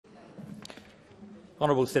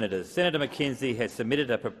Honourable Senators, Senator McKenzie has submitted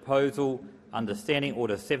a proposal under Standing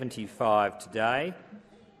Order 75 today.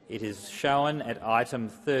 It is shown at item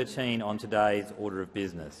 13 on today's order of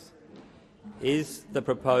business. Is the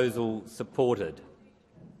proposal supported?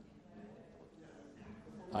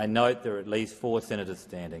 I note there are at least 4 senators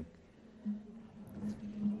standing.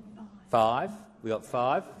 5? We got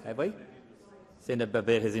 5, have we? Senator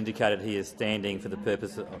Babette has indicated he is standing for the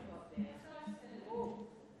purpose of...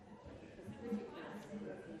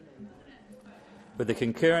 With the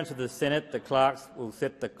concurrence of the Senate, the clerks will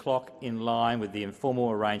set the clock in line with the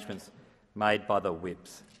informal arrangements made by the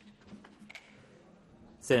whips.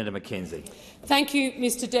 Senator McKenzie. Thank you,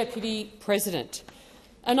 Mr Deputy President.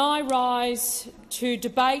 And I rise to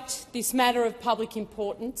debate this matter of public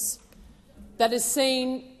importance that has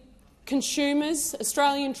seen consumers,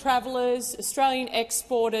 Australian travellers, Australian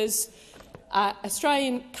exporters,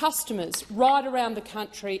 Australian customers right around the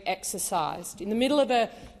country exercised. In the middle of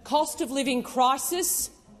a cost-of-living crisis,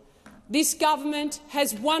 this government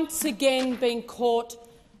has once again been caught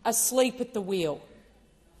asleep at the wheel.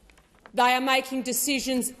 They are making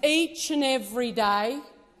decisions each and every day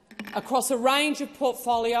across a range of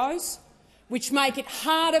portfolios which make it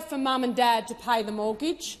harder for mum and dad to pay the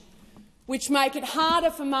mortgage, which make it harder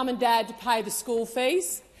for mum and dad to pay the school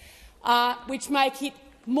fees, which make it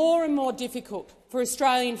more and more difficult for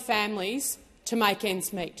Australian families to make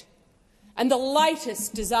ends meet. And the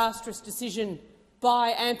latest disastrous decision by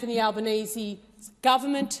Anthony Albanese's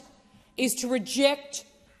government is to reject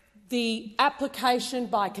the application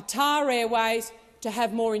by Qatar Airways to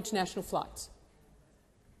have more international flights.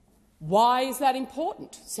 Why is that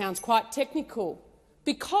important? Sounds quite technical.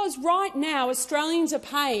 Because right now Australians are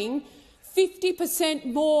paying 50%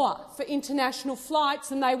 more for international flights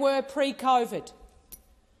than they were pre-COVID.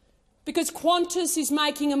 Because Qantas is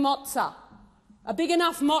making a mozza, a big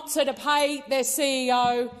enough mozza to pay their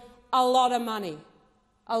CEO a lot of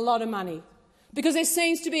money. Because there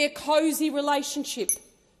seems to be a cosy relationship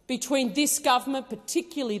between this government,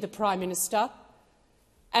 particularly the Prime Minister,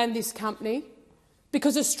 and this company.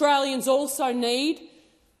 Because Australians also need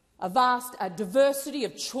a diversity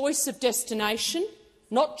of choice of destination,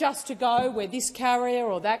 not just to go where this carrier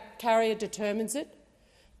or that carrier determines it,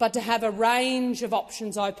 but to have a range of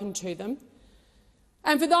options open to them.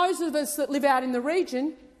 And for those of us that live out in the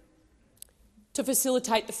region, to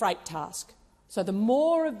facilitate the freight task. So the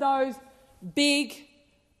more of those big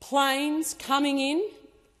planes coming in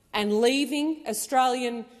and leaving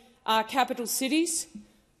Australian capital cities,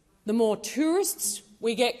 the more tourists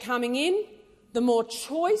we get coming in, the more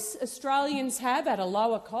choice Australians have at a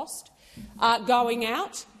lower cost going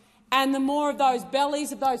out, and the more of those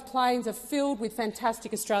bellies of those planes are filled with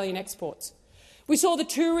fantastic Australian exports. We saw the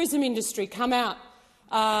tourism industry come out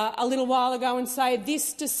a little while ago and say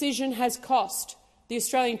this decision has cost the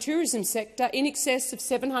Australian tourism sector in excess of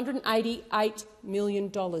 $788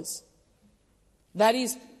 million. That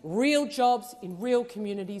is real jobs in real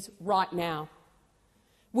communities right now.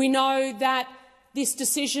 We know that this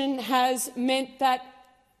decision has meant that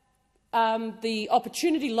the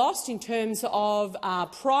opportunity lost in terms of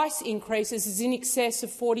price increases is in excess of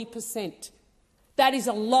 40%. That is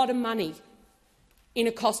a lot of money in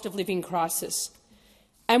a cost-of-living crisis.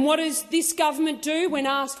 And what does this government do when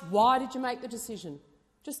asked, why did you make the decision?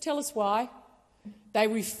 Just tell us why. They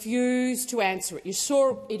refuse to answer it. You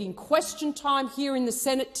saw it in question time here in the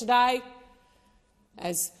Senate today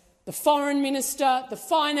as the Foreign Minister, the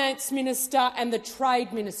Finance Minister and the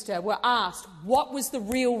Trade Minister were asked what was the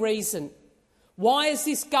real reason. Why has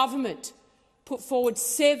this government put forward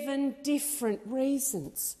 7 different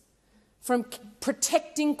reasons, from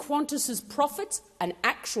protecting Qantas's profits, an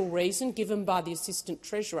actual reason given by the Assistant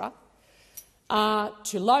Treasurer,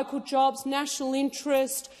 to local jobs, national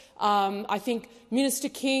interest. I think Minister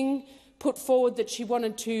King put forward that she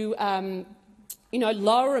wanted to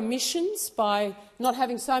lower emissions by not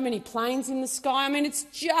having so many planes in the sky. I mean, it's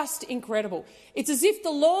just incredible. It's as if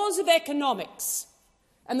the laws of economics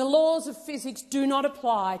and the laws of physics do not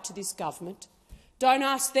apply to this government. Don't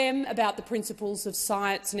ask them about the principles of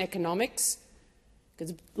science and economics,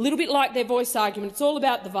 because it's a little bit like their voice argument. It's all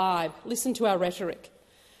about the vibe. Listen to our rhetoric.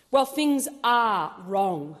 Well, things are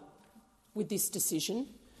wrong with this decision.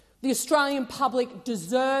 The Australian public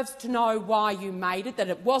deserves to know why you made it, that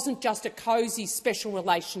it wasn't just a cosy special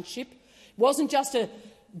relationship, it wasn't just a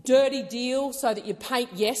dirty deal so that you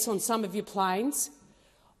paint yes on some of your planes,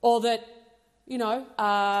 or that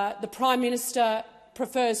the Prime Minister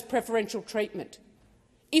prefers preferential treatment.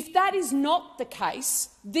 If that is not the case,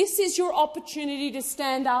 this is your opportunity to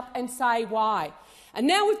stand up and say why. And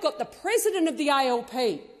now we've got the President of the ALP,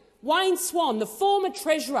 Wayne Swan, the former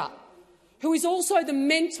Treasurer, who is also the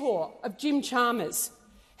mentor of Jim Chalmers,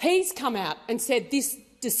 he's come out and said this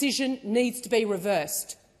decision needs to be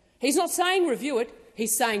reversed. He's not saying review it,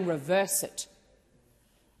 he's saying reverse it.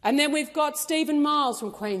 And then we've got Stephen Miles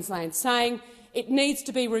from Queensland saying it needs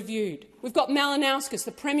to be reviewed. We've got Malinauskas,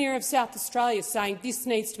 the Premier of South Australia, saying this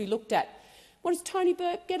needs to be looked at. What does Tony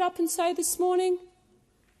Burke get up and say this morning?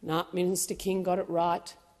 No, Minister King got it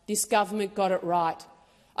right. This government got it right.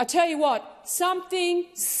 I tell you what, something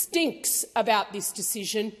stinks about this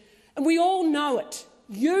decision, and we all know it.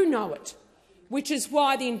 You know it, which is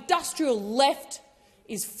why the industrial left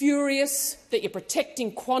is furious that you're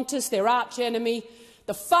protecting Qantas, their arch-enemy.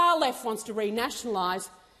 The far left wants to renationalise,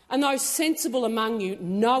 and those sensible among you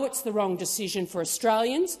know it's the wrong decision for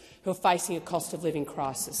Australians who are facing a cost of living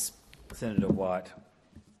crisis. Senator White.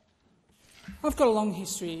 I've got a long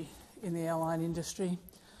history in the airline industry,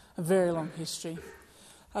 a very long history.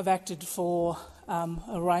 I've acted for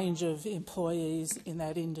a range of employees in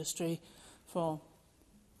that industry for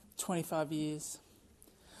 25 years.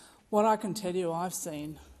 What I can tell you I've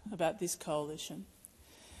seen about this coalition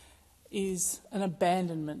is an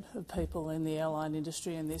abandonment of people in the airline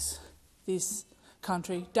industry in this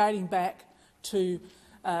country, dating back to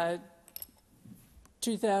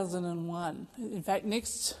 2001. In fact,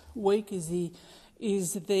 next week is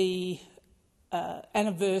the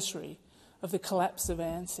anniversary of the collapse of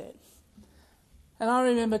Ansett. And I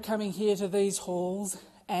remember coming here to these halls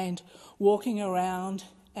and walking around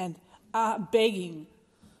and begging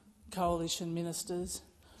coalition ministers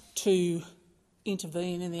to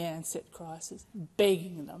intervene in the Ansett crisis,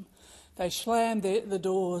 begging them. They slammed the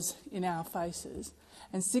doors in our faces,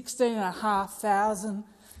 and 16,500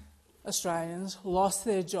 Australians lost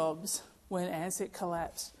their jobs when Ansett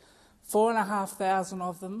collapsed. 4,500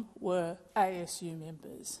 of them were ASU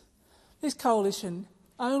members. This coalition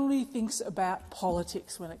only thinks about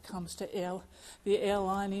politics when it comes to the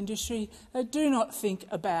airline industry. They do not think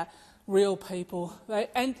about real people.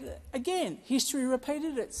 And again, history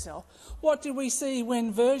repeated itself. What did we see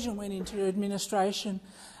when Virgin went into administration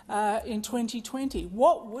in 2020?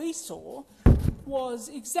 What we saw was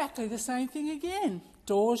exactly the same thing again.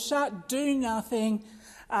 Doors shut, do nothing,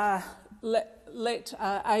 let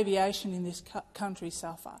aviation in this country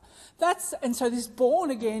suffer. And so this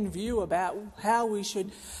born-again view about how we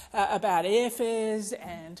should, about airfares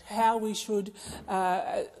and how we should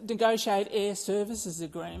negotiate air services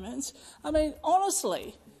agreements. I mean,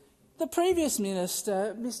 honestly, the previous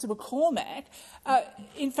minister, Mr McCormack,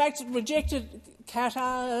 in fact rejected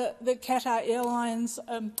the Qatar Airlines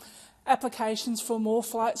applications for more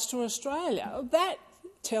flights to Australia. That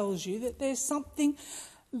tells you that there's something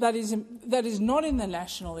that is not in the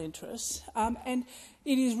national interest, and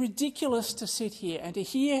it is ridiculous to sit here and to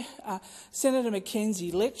hear Senator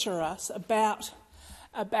McKenzie lecture us about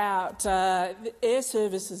the air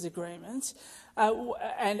services agreements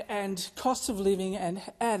and cost of living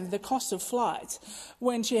and the cost of flights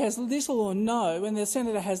when she has little or no, when the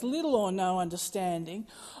senator has little or no understanding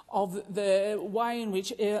of the way in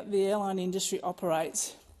which the airline industry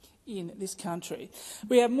operates in this country.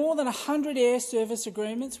 We have more than 100 air service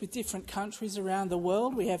agreements with different countries around the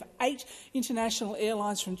world. We have 8 international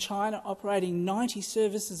airlines from China operating 90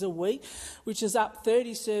 services a week, which is up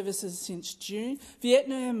 30 services since June.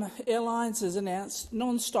 Vietnam Airlines has announced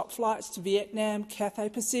non-stop flights to Vietnam. Cathay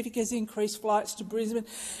Pacific has increased flights to Brisbane.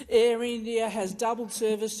 Air India has doubled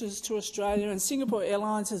services to Australia, and Singapore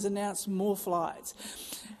Airlines has announced more flights.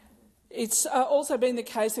 It's also been the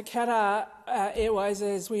case that Qatar Airways,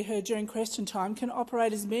 as we heard during question time, can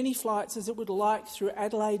operate as many flights as it would like through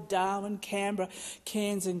Adelaide, Darwin, Canberra,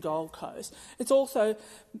 Cairns and Gold Coast. It's also,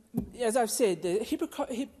 as I've said, the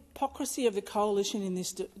hypocrisy of the coalition in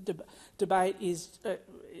this debate is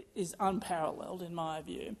unparalleled in my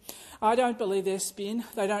view. I don't believe their spin.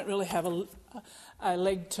 They don't really have a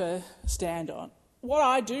leg to stand on. What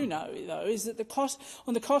I do know, though, is that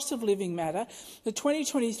on the cost of living matter, the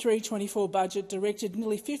 2023-24 budget directed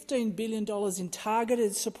nearly $15 billion in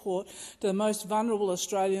targeted support to the most vulnerable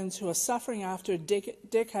Australians who are suffering after a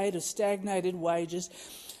decade of stagnated wages,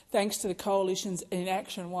 thanks to the coalition's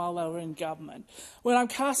inaction while they were in government. When I'm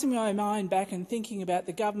casting my mind back and thinking about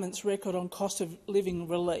the government's record on cost of living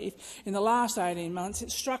relief in the last 18 months,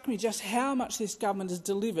 it struck me just how much this government has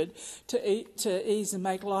delivered to ease and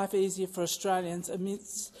make life easier for Australians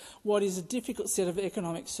amidst what is a difficult set of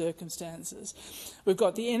economic circumstances. We've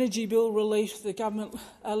got the energy bill relief the government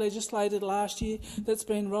legislated last year that's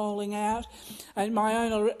been rolling out. And my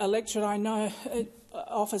own electorate, I know,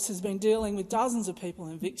 office has been dealing with dozens of people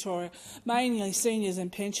in Victoria, mainly seniors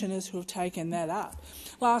and pensioners who have taken that up.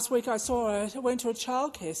 Last week I went to a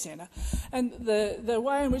childcare centre, and the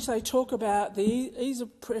way in which they talk about the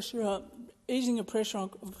easing of pressure on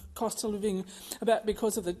cost of living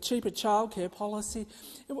because of the cheaper childcare policy,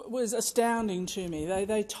 it was astounding to me.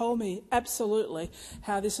 They told me absolutely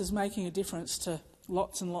how this is making a difference to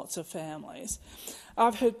lots and lots of families.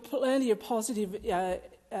 I've heard plenty of positive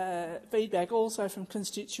feedback also from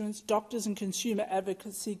constituents, doctors and consumer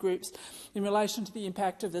advocacy groups in relation to the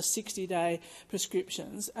impact of the 60-day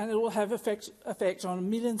prescriptions, and it will have effect on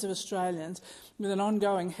millions of Australians with an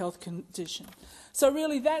ongoing health condition. So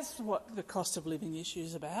really that's what the cost of living issue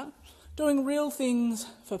is about, doing real things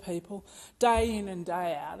for people day in and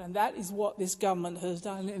day out, and that is what this government has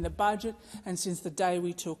done in the budget and since the day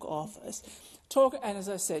we took office. And as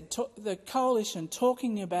I said, the coalition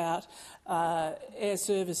talking about air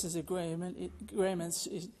services agreements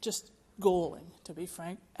is just galling, to be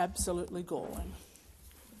frank, absolutely galling.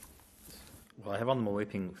 Well, I have on the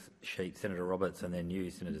whipping sheet Senator Roberts and then you,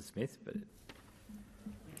 Senator Smith, but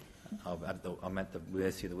I'm at the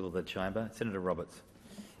mercy of the will of the chamber. Senator Roberts.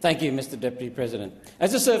 Thank you, Mr Deputy President.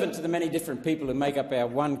 As a servant to the many different people who make up our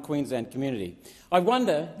one Queensland community, I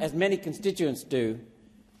wonder, as many constituents do,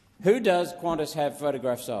 who does Qantas have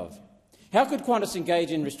photographs of? How could Qantas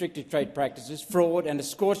engage in restrictive trade practices, fraud and a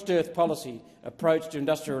scorched earth policy approach to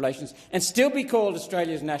industrial relations and still be called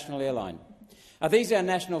Australia's national airline? Are these our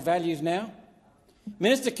national values now?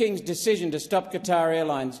 Minister King's decision to stop Qatar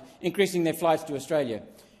Airlines increasing their flights to Australia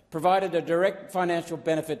provided a direct financial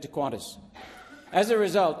benefit to Qantas. As a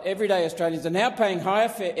result, everyday Australians are now paying higher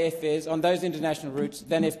airfares on those international routes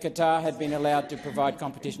than if Qatar had been allowed to provide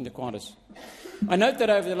competition to Qantas. I note that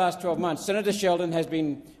over the last 12 months, Senator Sheldon has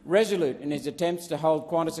been resolute in his attempts to hold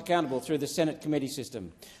Qantas accountable through the Senate committee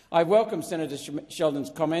system. I welcome Senator Sheldon's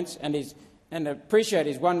comments and appreciate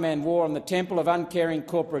his one-man war on the temple of uncaring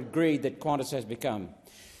corporate greed that Qantas has become.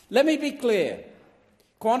 Let me be clear.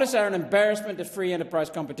 Qantas are an embarrassment to free enterprise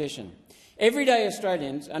competition. Everyday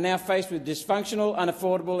Australians are now faced with dysfunctional,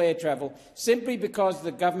 unaffordable air travel simply because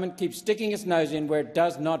the government keeps sticking its nose in where it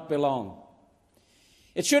does not belong.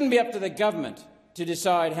 It shouldn't be up to the government to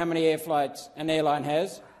decide how many air flights an airline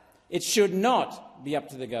has. It should not be up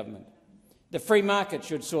to the government. The free market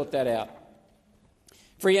should sort that out.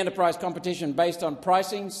 Free enterprise competition based on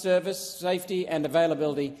pricing, service, safety and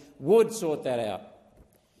availability would sort that out.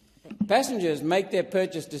 Passengers make their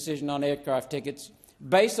purchase decision on aircraft tickets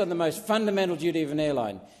based on the most fundamental duty of an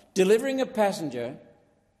airline, delivering a passenger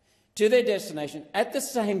to their destination at the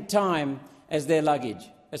same time as their luggage,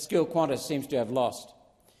 a skill Qantas seems to have lost.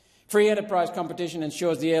 Free enterprise competition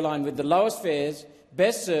ensures the airline with the lowest fares,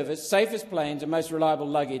 best service, safest planes and most reliable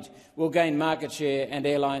luggage will gain market share, and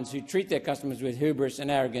airlines who treat their customers with hubris and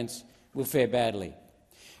arrogance will fare badly.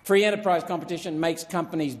 Free enterprise competition makes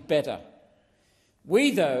companies better.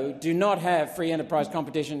 We, though, do not have free enterprise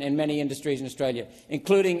competition in many industries in Australia,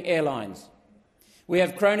 including airlines. We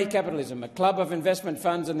have crony capitalism, a club of investment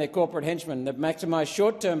funds and their corporate henchmen that maximise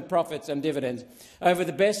short-term profits and dividends over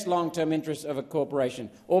the best long-term interests of a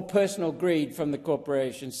corporation, or personal greed from the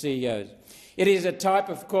corporation CEOs. It is a type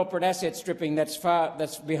of corporate asset stripping that's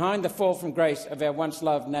behind the fall from grace of our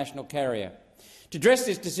once-loved national carrier. To dress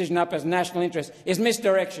this decision up as national interest is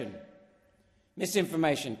misdirection,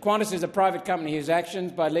 misinformation. Qantas is a private company whose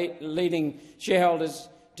actions by leading shareholders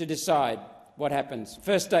to decide what happens.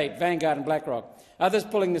 First State, Vanguard and BlackRock. Others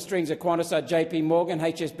pulling the strings at Qantas are JP Morgan,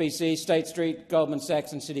 HSBC, State Street, Goldman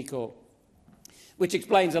Sachs and Citicorp, which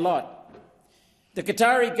explains a lot. The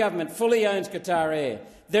Qatari government fully owns Qatar Air.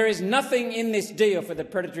 There is nothing in this deal for the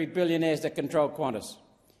predatory billionaires that control Qantas.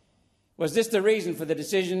 Was this the reason for the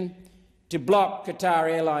decision to block Qatar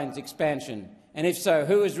Airlines' expansion? And if so,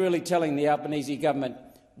 who is really telling the Albanese government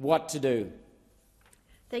what to do?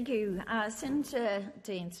 Thank you. Senator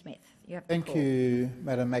Dean Smith, you have the Thank floor. you,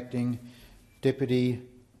 Madam Acting Deputy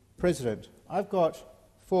President. I've got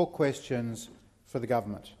 4 questions for the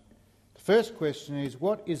government. The first question is,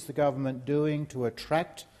 what is the government doing to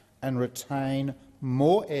attract and retain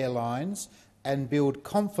more airlines and build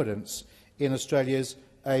confidence in Australia's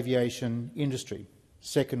aviation industry?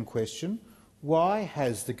 Second question, why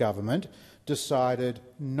has the government decided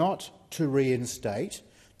not to reinstate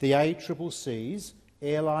the ACCC's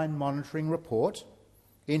Airline Monitoring Report,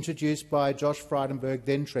 introduced by Josh Frydenberg,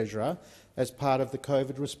 then Treasurer, as part of the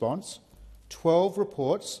COVID response? 12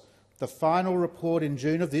 reports, the final report in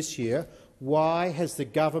June of this year. Why has the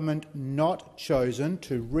government not chosen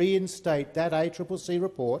to reinstate that ACCC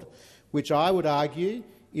report, which I would argue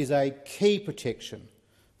is a key protection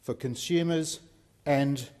for consumers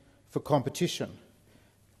and for competition?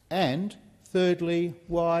 And thirdly,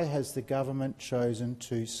 why has the government chosen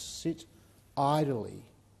to sit idly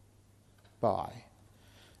by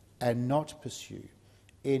and not pursue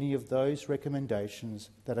any of those recommendations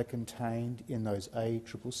that are contained in those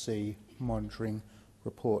ACCC monitoring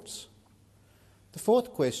reports? The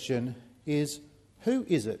fourth question is, who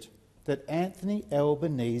is it that Anthony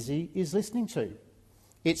Albanese is listening to?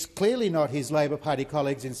 It's clearly not his Labor Party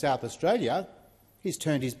colleagues in South Australia. He's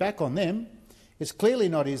turned his back on them. It's clearly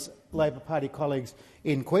not his Labor Party colleagues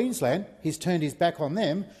in Queensland. He's turned his back on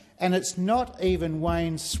them. And it's not even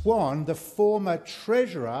Wayne Swan, the former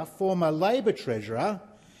Treasurer, former Labor Treasurer,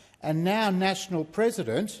 and now National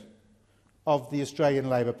President of the Australian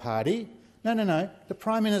Labor Party. No. The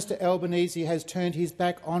Prime Minister Albanese has turned his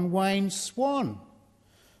back on Wayne Swan,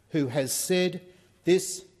 who has said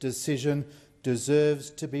this decision deserves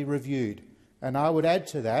to be reviewed. And I would add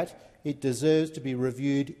to that, it deserves to be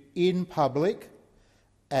reviewed in public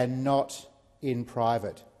and not in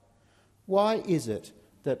private. Why is it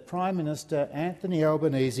that Prime Minister Anthony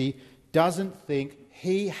Albanese doesn't think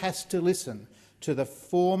he has to listen to the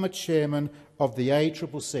former chairman of the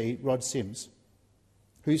ACCC, Rod Sims,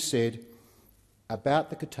 who said about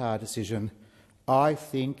the Qatar decision, "I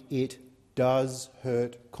think it does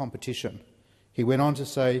hurt competition." He went on to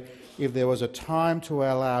say, if there was a time to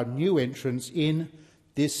allow new entrants in,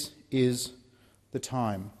 this is the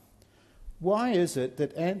time. Why is it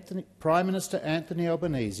that Prime Minister Anthony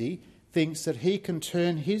Albanese thinks that he can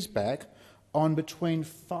turn his back on between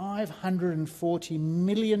 $540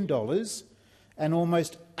 million and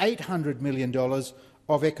almost $800 million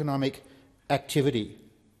of economic activity?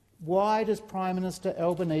 Why does Prime Minister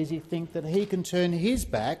Albanese think that he can turn his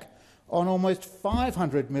back on almost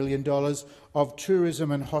 $500 million of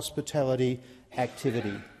tourism and hospitality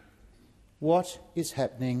activity? What is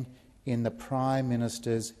happening in the Prime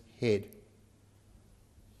Minister's head?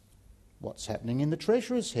 What's happening in the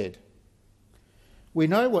Treasurer's head? We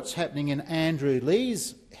know what's happening in Andrew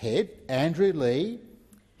Lee's head. Andrew Lee,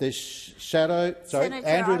 the assistant.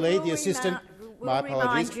 My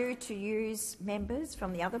apologies. Remind you to use members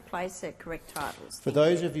from the other place at correct titles. For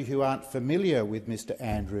those of you who aren't familiar with Mr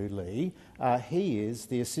Andrew Lee, he is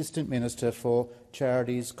the Assistant Minister for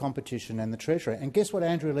Charities, Competition and the Treasurer. And guess what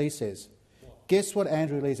Andrew Lee says? Guess what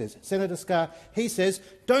Andrew Lee says? Senator Scarr, he says,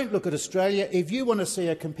 don't look at Australia. If you want to see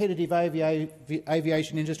a competitive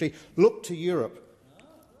aviation industry, look to Europe.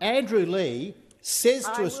 Andrew Lee says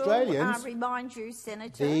to Australians, I will remind you,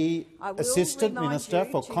 Senator, the Assistant Minister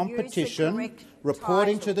for Competition,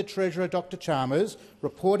 reporting to the Treasurer, Dr Chalmers,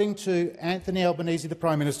 reporting to Anthony Albanese, the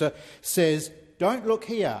Prime Minister, says, don't look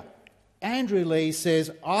here. Andrew Lee says,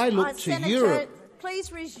 I look to Senator, Europe.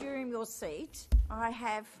 Please resume your seat. I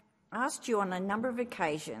have asked you on a number of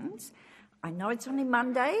occasions. I know it's only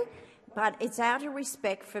Monday, but it's out of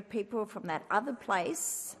respect for people from that other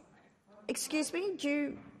place. Excuse me,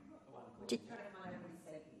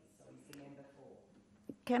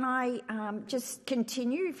 Can I just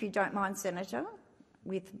continue, if you don't mind, Senator?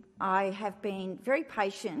 I have been very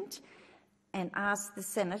patient and asked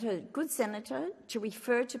the good senator, to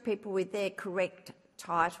refer to people with their correct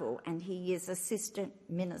title, and he is Assistant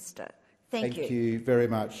Minister. Thank you. Thank you very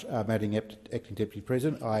much, Madam Acting Deputy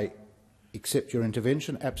President. I accept your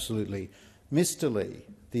intervention, absolutely. Mr Lee,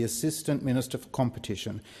 the Assistant Minister for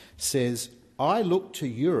Competition, says, I look to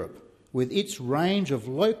Europe with its range of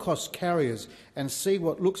low-cost carriers and see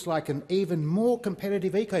what looks like an even more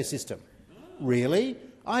competitive ecosystem. Really?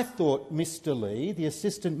 I thought Mr Lee, the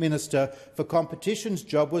Assistant Minister for Competition's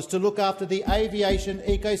job was to look after the aviation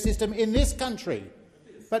ecosystem in this country.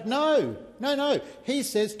 But no. He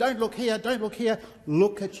says, don't look here,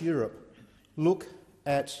 look at Europe. Look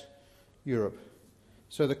at Europe.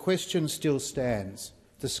 So the question still stands.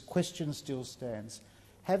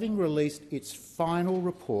 Having released its final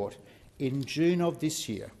report in June of this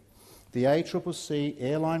year, the ACCC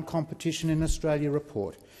Airline Competition in Australia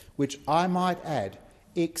report, which I might add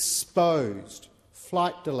exposed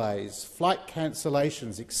flight delays, flight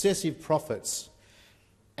cancellations, excessive profits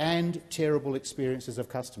and terrible experiences of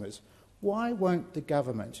customers, why won't the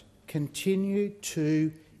government continue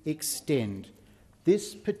to extend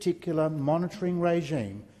this particular monitoring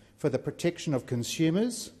regime for the protection of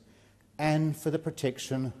consumers and for the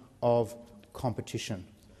protection of competition?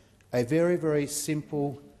 A very, very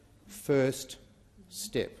simple first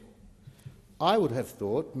step. I would have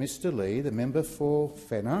thought Mr Lee, the member for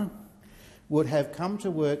Fenner, would have come to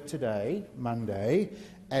work today, Monday,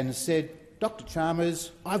 and said, Dr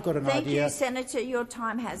Chalmers, I've got an idea. Thank you, Senator. Your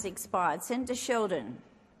time has expired. Senator Sheldon.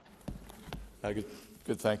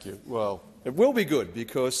 Good, thank you. Well, it will be good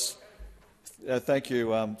because thank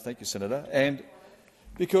you, Senator. And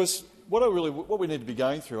because what we need to be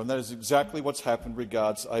going through, and that is exactly what's happened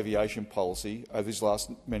regards aviation policy over these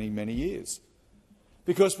last many, many years.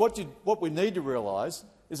 Because what we need to realise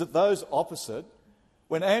is that those opposite,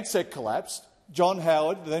 when ANZAC collapsed, John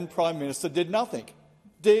Howard, the then Prime Minister, did nothing.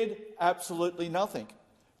 Did absolutely nothing.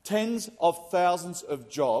 Tens of thousands of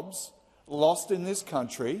jobs lost in this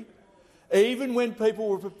country, even when people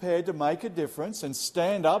were prepared to make a difference and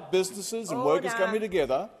stand up, businesses and workers coming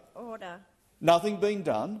together. Order. Nothing being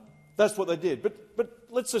done. That's what they did. But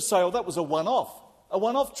let's just say, that was a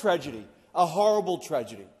one-off tragedy, a horrible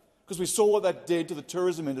tragedy, because we saw what that did to the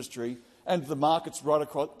tourism industry and the markets right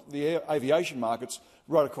across the aviation markets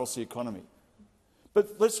right across the economy.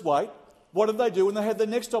 But let's wait. What did they do when they had the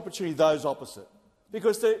next opportunity, those opposite?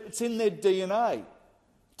 Because it's in their DNA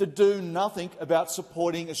to do nothing about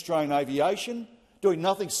supporting Australian aviation, doing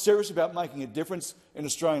nothing serious about making a difference in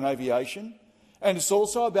Australian aviation, and it's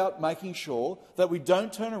also about making sure that we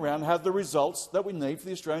don't turn around and have the results that we need for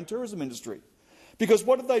the Australian tourism industry. Because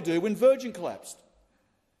what did they do when Virgin collapsed?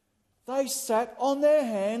 They sat on their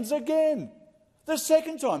hands again. The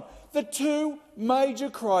second time. The two major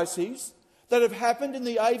crises that have happened in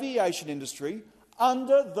the aviation industry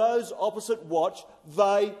under those opposite watch,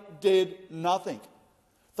 they did nothing.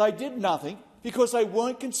 They did nothing because they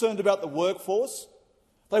weren't concerned about the workforce.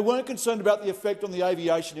 They weren't concerned about the effect on the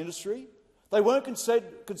aviation industry. They weren't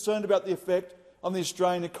concerned about the effect on the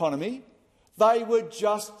Australian economy. They were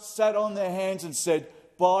just sat on their hands and said,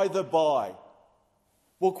 by the by.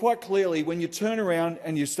 Well, quite clearly, when you turn around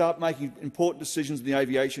and you start making important decisions in the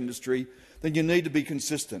aviation industry, then you need to be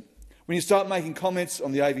consistent. When you start making comments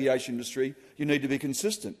on the aviation industry, you need to be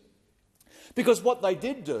consistent. Because what they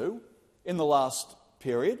did do in the last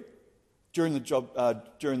period, during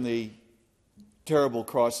the terrible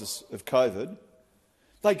crisis of COVID,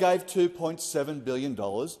 they gave $2.7 billion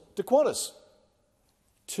to Qantas.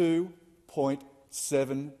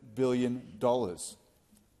 $2.7 billion.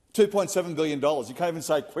 $2.7 billion. You can't even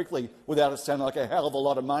say it quickly without it sounding like a hell of a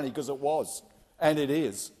lot of money, because it was, and it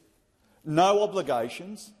is. No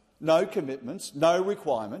obligations, no commitments, no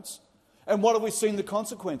requirements. And what have we seen the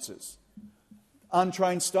consequences?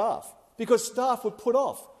 Untrained staff, because staff were put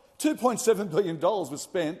off. $2.7 billion was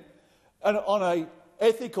spent on an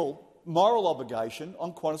ethical, moral obligation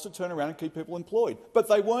on Qantas to turn around and keep people employed. But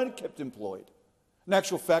they weren't kept employed. In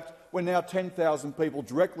actual fact, we're now 10,000 people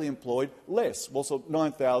directly employed, less, also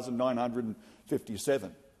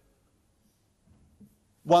 9,957.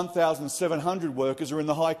 1,700 workers are in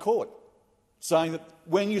the High Court, saying that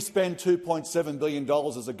when you spend $2.7 billion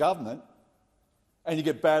as a government and you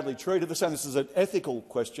get badly treated, they're saying this is an ethical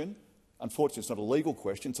question. Unfortunately, it's not a legal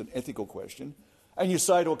question, it's an ethical question. And you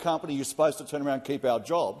say to a company you're supposed to turn around and keep our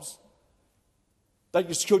jobs, that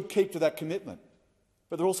you should keep to that commitment.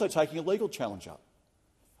 But they're also taking a legal challenge up.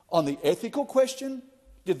 On the ethical question,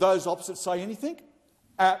 did those opposites say anything?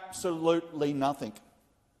 Absolutely nothing.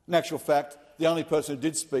 In actual fact, the only person who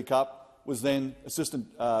did speak up was then Assistant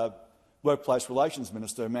Workplace Relations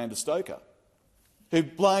Minister Amanda Stoker, who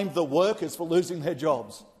blamed the workers for losing their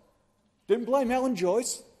jobs. Didn't blame Alan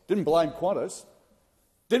Joyce, didn't blame Qantas,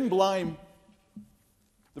 didn't blame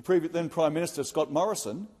the then Prime Minister Scott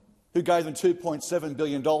Morrison, who gave them $2.7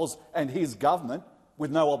 billion and his government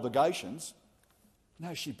with no obligations.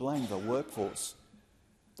 No, she blamed the workforce.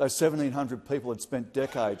 Those 1,700 people had spent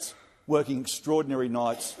decades working extraordinary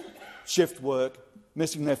nights, shift work,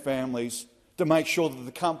 missing their families, to make sure that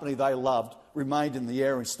the company they loved remained in the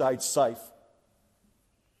air and stayed safe.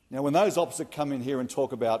 Now, when those opposite come in here and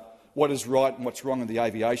talk about what is right and what's wrong in the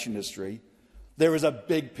aviation industry, there is a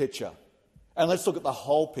big picture. And let's look at the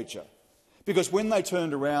whole picture. Because when they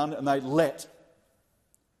turned around and they let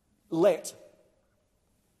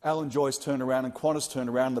Alan Joyce turn around and Qantas turn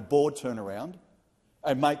around and the board turn around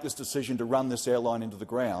and make this decision to run this airline into the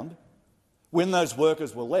ground, when those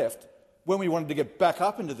workers were left, when we wanted to get back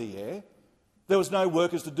up into the air, there was no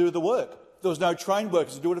workers to do the work. There was no trained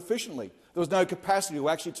workers to do it efficiently. There was no capacity to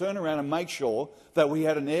actually turn around and make sure that we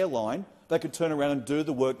had an airline that could turn around and do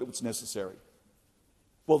the work that was necessary.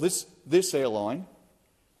 Well, this airline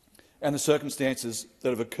and the circumstances that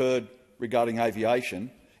have occurred regarding aviation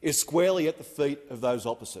is squarely at the feet of those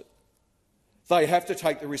opposite. They have to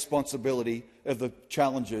take the responsibility of the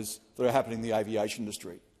challenges that are happening in the aviation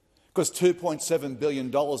industry, because $2.7 billion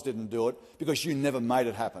didn't do it because you never made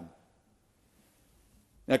it happen.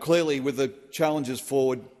 Now, clearly, with the challenges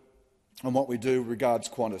forward on what we do regards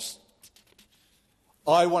Qantas,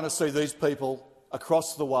 I want to see these people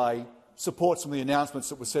across the way support some of the announcements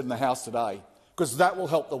that were said in the House today, because that will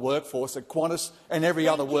help the workforce at Qantas and every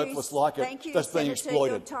other workforce like it that's being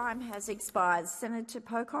exploited. Your time has expired. Senator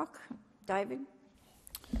Pocock. David.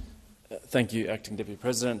 Thank you, Acting Deputy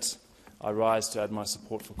President. I rise to add my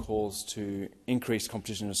support for calls to increase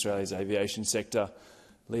competition in Australia's aviation sector,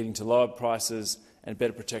 leading to lower prices and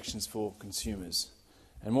better protections for consumers.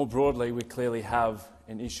 And more broadly, we clearly have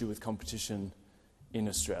an issue with competition in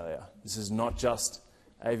Australia. This is not just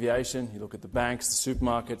aviation. You look at the banks, the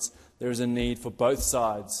supermarkets. There is a need for both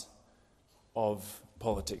sides of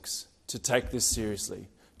politics to take this seriously,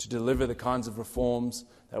 to deliver the kinds of reforms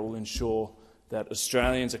that will ensure that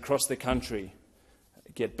Australians across the country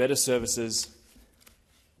get better services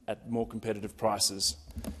at more competitive prices.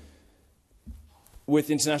 With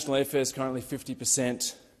international airfares currently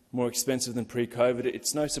 50% more expensive than pre-COVID,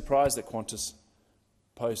 it's no surprise that Qantas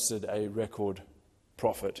posted a record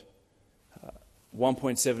profit.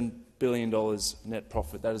 $1.7 billion net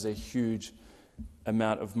profit. That is a huge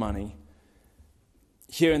amount of money.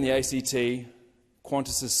 Here in the ACT,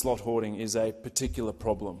 Qantas's slot hoarding is a particular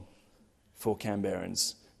problem for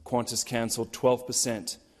Canberrans. Qantas cancelled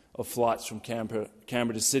 12% of flights from Canberra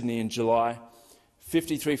to Sydney in July.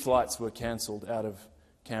 53 flights were cancelled out of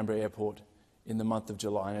Canberra Airport in the month of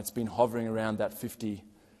July, and it's been hovering around that 50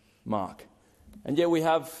 mark. And yet we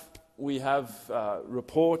have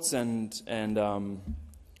reports and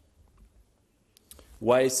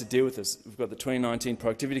ways to deal with this. We've got the 2019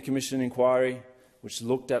 Productivity Commission inquiry, which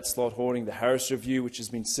looked at slot hoarding, the Harris Review, which has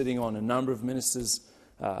been sitting on a number of ministers'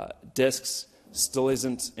 desks, still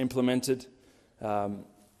isn't implemented.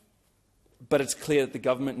 But it's clear that the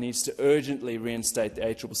government needs to urgently reinstate the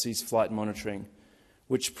ACCC's flight monitoring,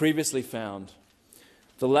 which previously found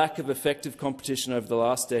the lack of effective competition over the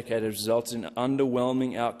last decade has resulted in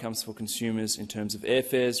underwhelming outcomes for consumers in terms of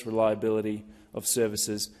airfares, reliability of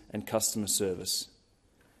services and customer service.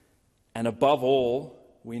 And above all,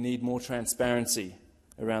 we need more transparency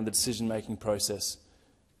around the decision-making process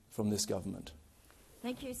from this government.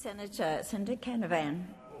 Thank you, Senator. Senator Canavan.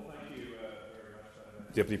 Well, thank you very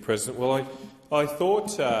much, Deputy President. Well, I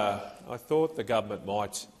thought the government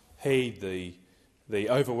might heed the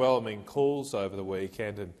overwhelming calls over the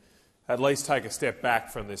weekend and at least take a step back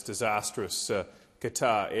from this disastrous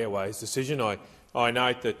Qatar Airways decision. I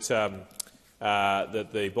note that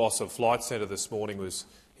that the boss of Flight Centre this morning was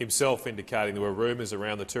himself indicating there were rumours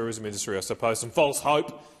around the tourism industry, I suppose, some false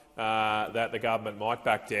hope that the government might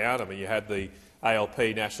back down. I mean, you had the ALP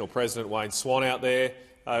National President Wayne Swan out there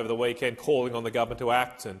over the weekend calling on the government to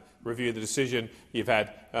act and review the decision. You've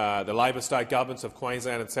had the Labor state governments of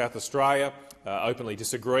Queensland and South Australia openly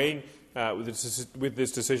disagreeing with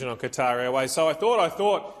this decision on Qatar Airways. So I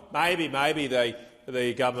thought maybe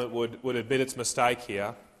the government would admit its mistake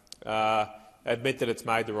here, admit that it's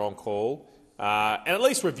made the wrong call, and at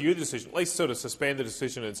least review the decision, at least sort of suspend the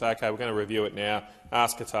decision and say, OK, we're going to review it now,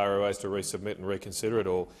 ask Qatar Airways to resubmit and reconsider it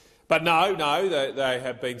all. But no, they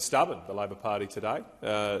have been stubborn, the Labor Party today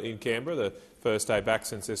in Canberra, the first day back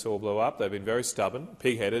since this all blew up. They've been very stubborn,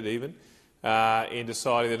 pig-headed even, in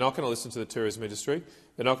deciding they're not going to listen to the tourism industry,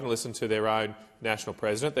 they're not going to listen to their own national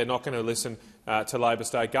president, they're not going to listen to Labor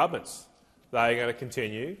state governments. They're going to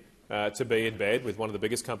continue to be in bed with one of the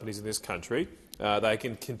biggest companies in this country. They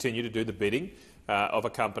can continue to do the bidding of a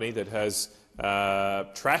company that has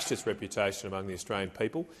trashed its reputation among the Australian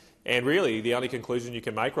people. And really, the only conclusion you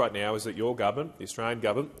can make right now is that your government, the Australian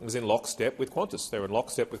government, is in lockstep with Qantas. They're in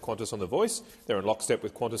lockstep with Qantas on the voice. They're in lockstep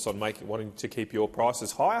with Qantas on wanting to keep your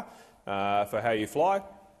prices higher for how you fly.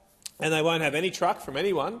 And they won't have any truck from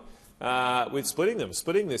anyone with splitting them.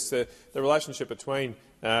 Splitting this, the relationship between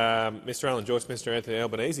Mr Alan Joyce and Mr Anthony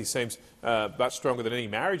Albanese seems much stronger than any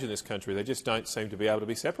marriage in this country. They just don't seem to be able to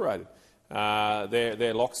be separated.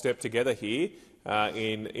 They're lockstep together here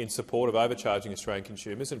in support of overcharging Australian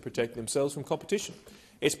consumers and protecting themselves from competition.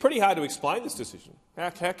 It's pretty hard to explain this decision. How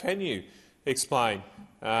can you explain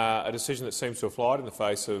a decision that seems to have flied in the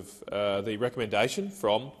face of the recommendation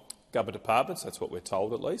from government departments? That's what we're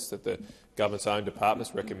told, at least, that the government's own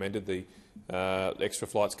departments recommended the extra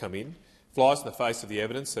flights come in. Flies in the face of the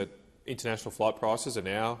evidence that international flight prices are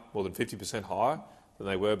now more than 50% higher than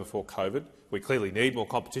they were before COVID. We clearly need more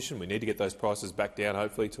competition. We need to get those prices back down,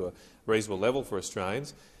 hopefully, to a reasonable level for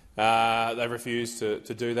Australians. They refused to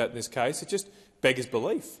do that in this case. It just beggars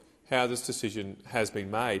belief how this decision has been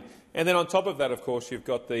made. And then on top of that, of course, you've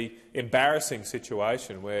got the embarrassing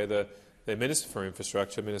situation where the Minister for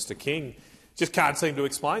Infrastructure, Minister King, just can't seem to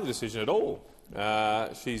explain the decision at all.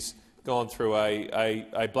 She's gone through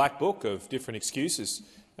a black book of different excuses.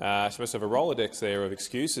 She must have a Rolodex there of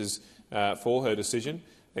excuses for her decision,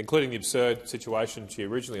 including the absurd situation she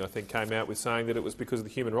originally, I think, came out with, saying that it was because of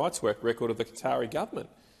the human rights record of the Qatari government,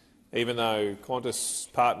 even though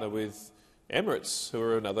Qantas partner with Emirates, who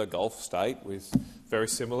are another Gulf state with very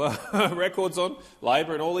similar records on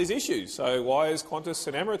labour and all these issues. So why is Qantas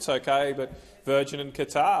and Emirates okay, but Virgin and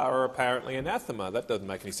Qatar are apparently anathema? That doesn't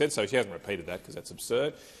make any sense. So she hasn't repeated that because that's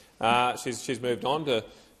absurd. She's moved on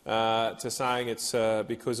to saying it's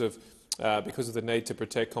because of the need to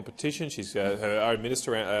protect competition. Her own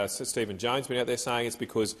minister, Stephen Jones, been out there saying it's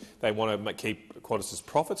because they want to keep Qantas's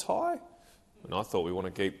profits high. And I thought we want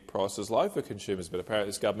to keep prices low for consumers, but apparently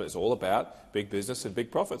this government is all about big business and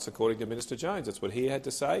big profits, according to Minister Jones. That's what he had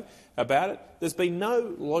to say about it. There's been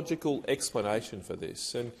no logical explanation for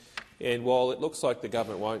this. And while it looks like the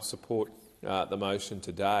government won't support the motion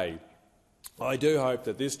today, I do hope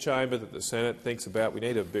that this chamber, that the Senate thinks about, we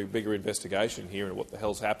need a bigger investigation here into what the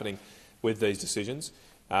hell's happening with these decisions.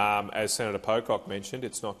 As Senator Pocock mentioned,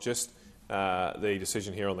 it's not just the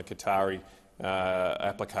decision here on the Qatari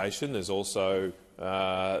application. There's also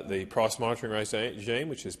the price monitoring regime,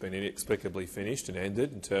 which has been inexplicably finished and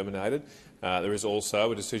ended and terminated. There is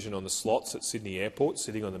also a decision on the slots at Sydney Airport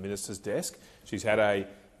sitting on the minister's desk. She's had a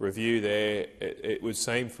review there. It would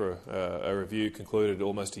seem for a review concluded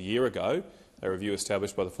almost a year ago, a review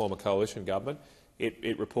established by the former coalition government.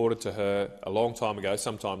 It reported to her a long time ago,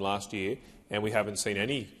 sometime last year, and we haven't seen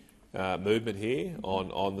any movement here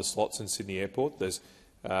on the slots in Sydney Airport.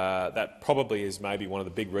 That probably is maybe one of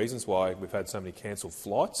the big reasons why we've had so many cancelled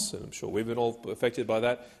flights, and I'm sure we've been all affected by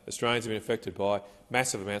that. Australians have been affected by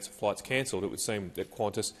massive amounts of flights cancelled. It would seem that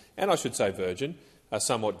Qantas, and I should say Virgin, are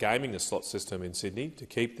somewhat gaming the slot system in Sydney to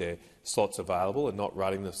keep their slots available and not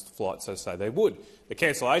running the flights as say they would. The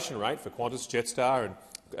cancellation rate for Qantas, Jetstar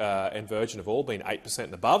and Virgin have all been 8%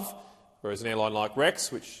 and above, whereas an airline like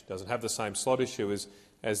Rex, which doesn't have the same slot issue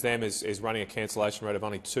as them, is running a cancellation rate of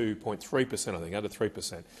only 2.3%, I think, under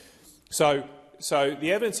 3%. So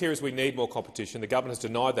the evidence here is we need more competition. The government has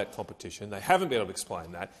denied that competition. They haven't been able to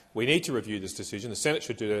explain that. We need to review this decision. The Senate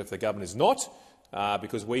should do that if the government is not,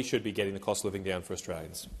 because we should be getting the cost of living down for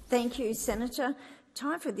Australians. Thank you, Senator.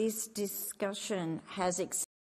 Time for this discussion has